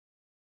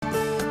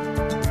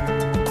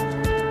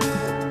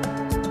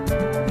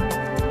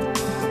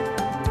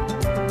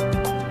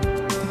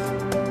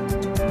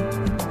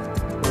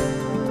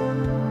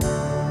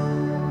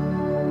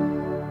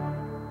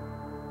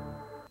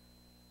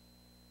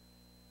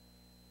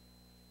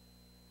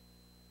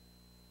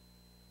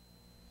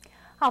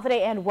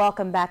Holiday and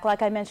welcome back.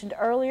 Like I mentioned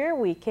earlier,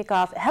 we kick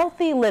off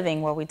Healthy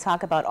Living, where we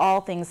talk about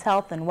all things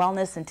health and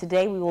wellness, and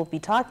today we will be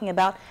talking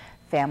about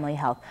family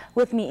health.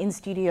 With me in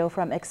studio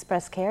from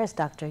Express Care is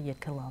Dr.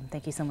 Jitka Lom.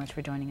 Thank you so much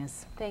for joining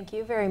us. Thank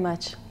you very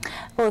much.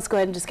 Well, let's go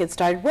ahead and just get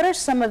started. What are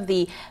some of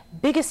the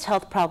biggest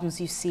health problems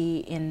you see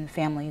in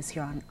families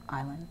here on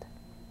island?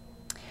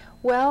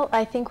 Well,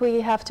 I think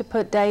we have to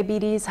put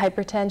diabetes,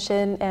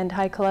 hypertension, and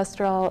high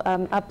cholesterol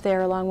up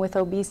there along with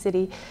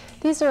obesity.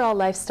 These are all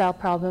lifestyle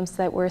problems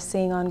that we're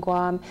seeing on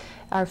Guam.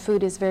 Our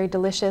food is very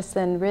delicious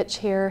and rich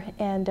here,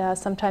 and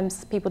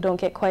sometimes people don't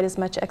get quite as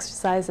much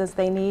exercise as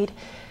they need.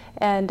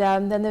 And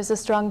then there's a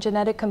strong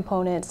genetic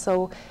component,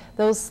 so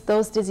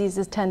those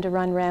diseases tend to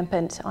run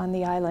rampant on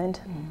the island.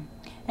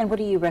 And what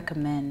do you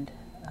recommend?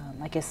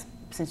 I guess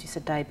since you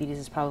said diabetes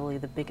is probably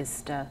the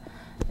biggest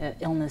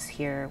illness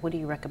here, what do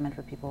you recommend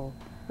for people?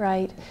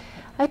 Right.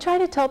 I try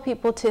to tell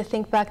people to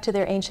think back to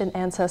their ancient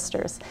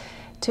ancestors,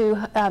 to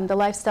the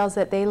lifestyles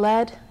that they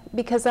led,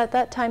 because at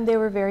that time they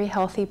were very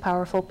healthy,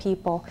 powerful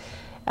people.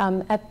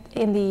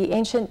 In the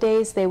ancient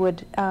days, they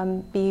would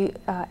be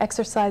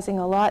exercising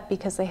a lot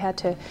because they had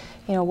to,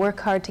 work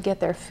hard to get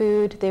their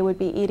food. They would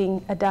be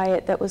eating a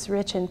diet that was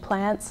rich in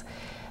plants,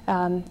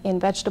 in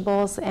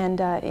vegetables, and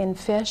in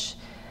fish,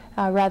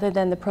 rather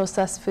than the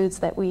processed foods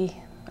that we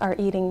are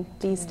eating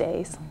these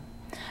days.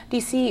 Do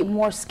you see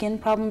more skin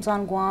problems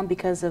on Guam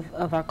because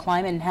of our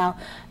climate, and how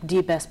do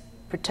you best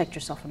protect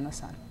yourself from the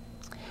sun?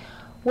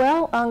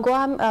 Well, on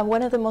Guam,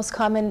 one of the most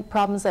common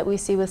problems that we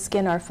see with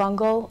skin are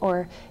fungal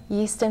or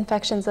yeast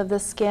infections of the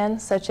skin,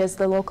 such as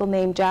the local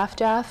name Jaff.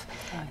 Nice.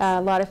 A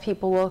lot of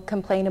people will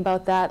complain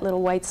about that,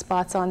 little white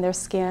spots on their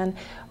skin.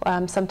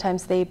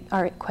 Sometimes they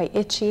are quite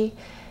itchy.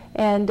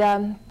 And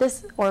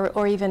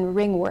or even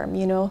ringworm,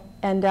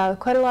 and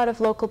quite a lot of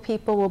local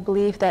people will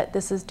believe that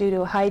this is due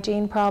to a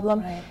hygiene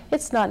problem. Right.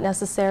 It's not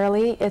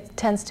necessarily. It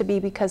tends to be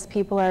because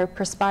people are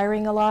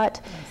perspiring a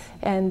lot, yes.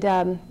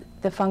 And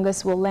the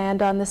fungus will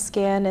land on the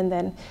skin and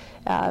then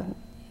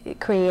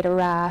create a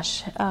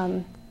rash.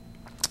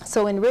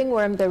 So in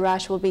ringworm, the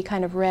rash will be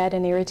kind of red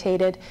and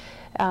irritated,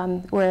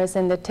 whereas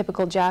in the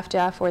typical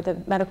Jaff, or the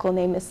medical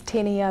name is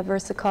Tinea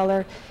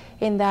versicolor,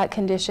 in that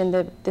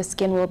condition, the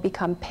skin will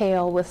become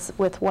pale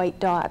with white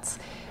dots,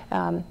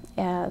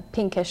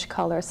 pinkish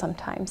color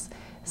sometimes.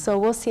 So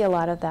we'll see a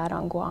lot of that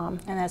on Guam.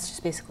 And that's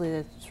just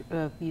basically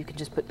you can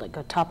just put like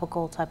a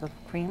topical type of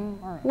cream?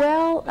 Or?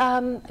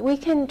 Well, we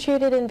can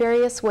treat it in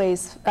various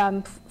ways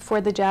for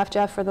the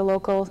Jaff, for the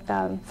local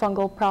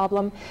fungal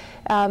problem.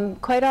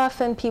 Quite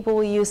often people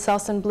will use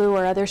Selsun Blue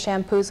or other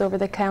shampoos over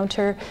the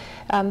counter.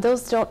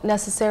 Those don't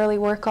necessarily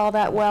work all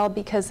that well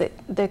because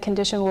the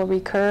condition will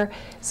recur.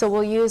 So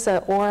we'll use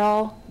an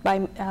oral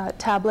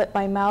tablet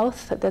by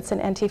mouth that's an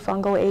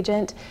antifungal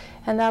agent,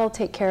 and that'll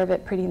take care of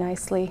it pretty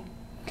nicely.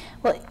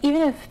 Well,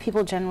 even if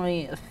people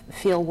generally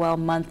feel well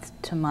month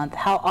to month,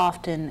 how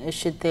often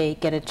should they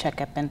get a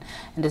checkup, and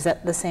does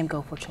that the same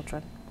go for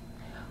children?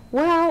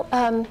 Well,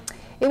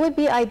 it would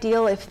be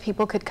ideal if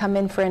people could come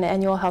in for an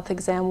annual health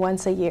exam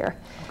once a year.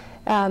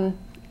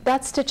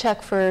 That's to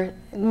check for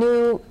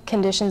new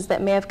conditions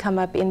that may have come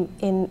up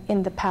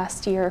in the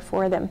past year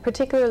for them,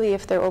 particularly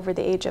if they're over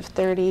the age of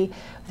 30,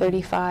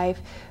 35.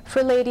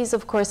 For ladies,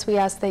 of course, we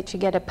ask that you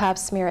get a pap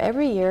smear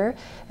every year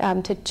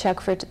to check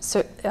for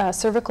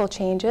cervical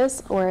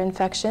changes or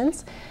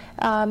infections.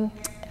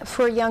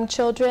 For young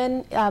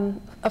children,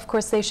 of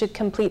course, they should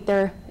complete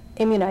their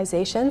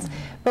immunizations,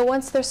 but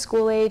once they're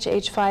school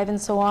age 5 and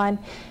so on,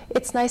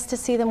 it's nice to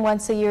see them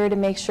once a year to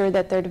make sure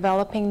that they're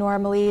developing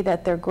normally,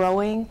 that they're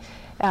growing,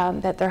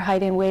 that their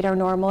height and weight are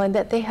normal, and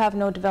that they have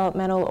no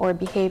developmental or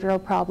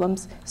behavioral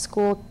problems,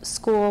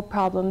 school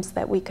problems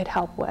that we could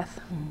help with.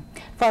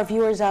 For our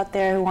viewers out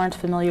there who aren't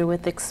familiar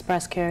with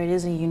Express Care, it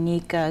is a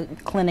unique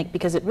clinic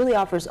because it really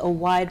offers a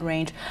wide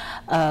range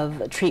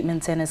of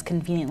treatments and is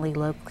conveniently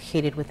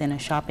located within a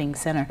shopping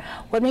center.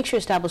 What makes your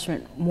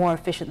establishment more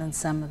efficient than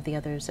some of the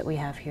others that we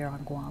have here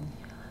on Guam?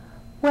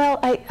 Well,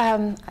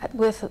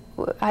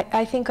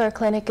 I think our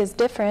clinic is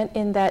different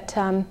in that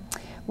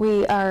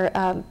we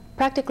are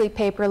practically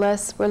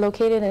paperless. We're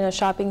located in a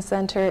shopping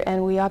center,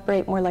 and we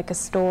operate more like a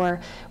store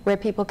where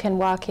people can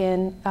walk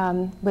in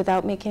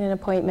without making an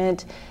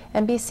appointment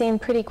and be seen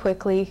pretty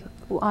quickly.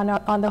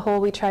 On the whole,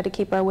 we try to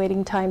keep our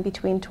waiting time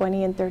between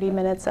 20 and 30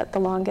 minutes at the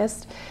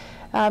longest.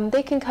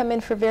 They can come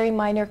in for very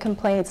minor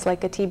complaints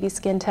like a TB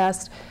skin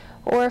test,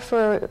 or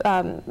for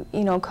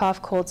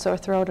cough, cold, sore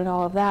throat, and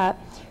all of that,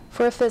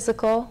 for a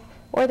physical,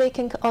 or they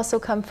can also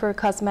come for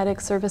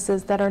cosmetic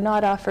services that are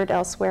not offered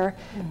elsewhere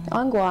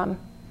on Guam.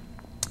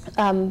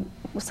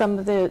 Some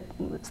of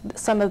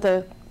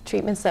the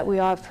treatments that we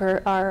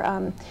offer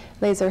are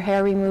laser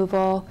hair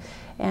removal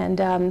and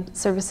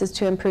services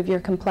to improve your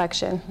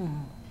complexion.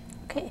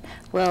 Okay,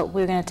 well,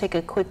 we're going to take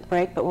a quick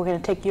break, but we're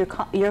going to take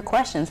your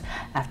questions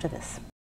after this.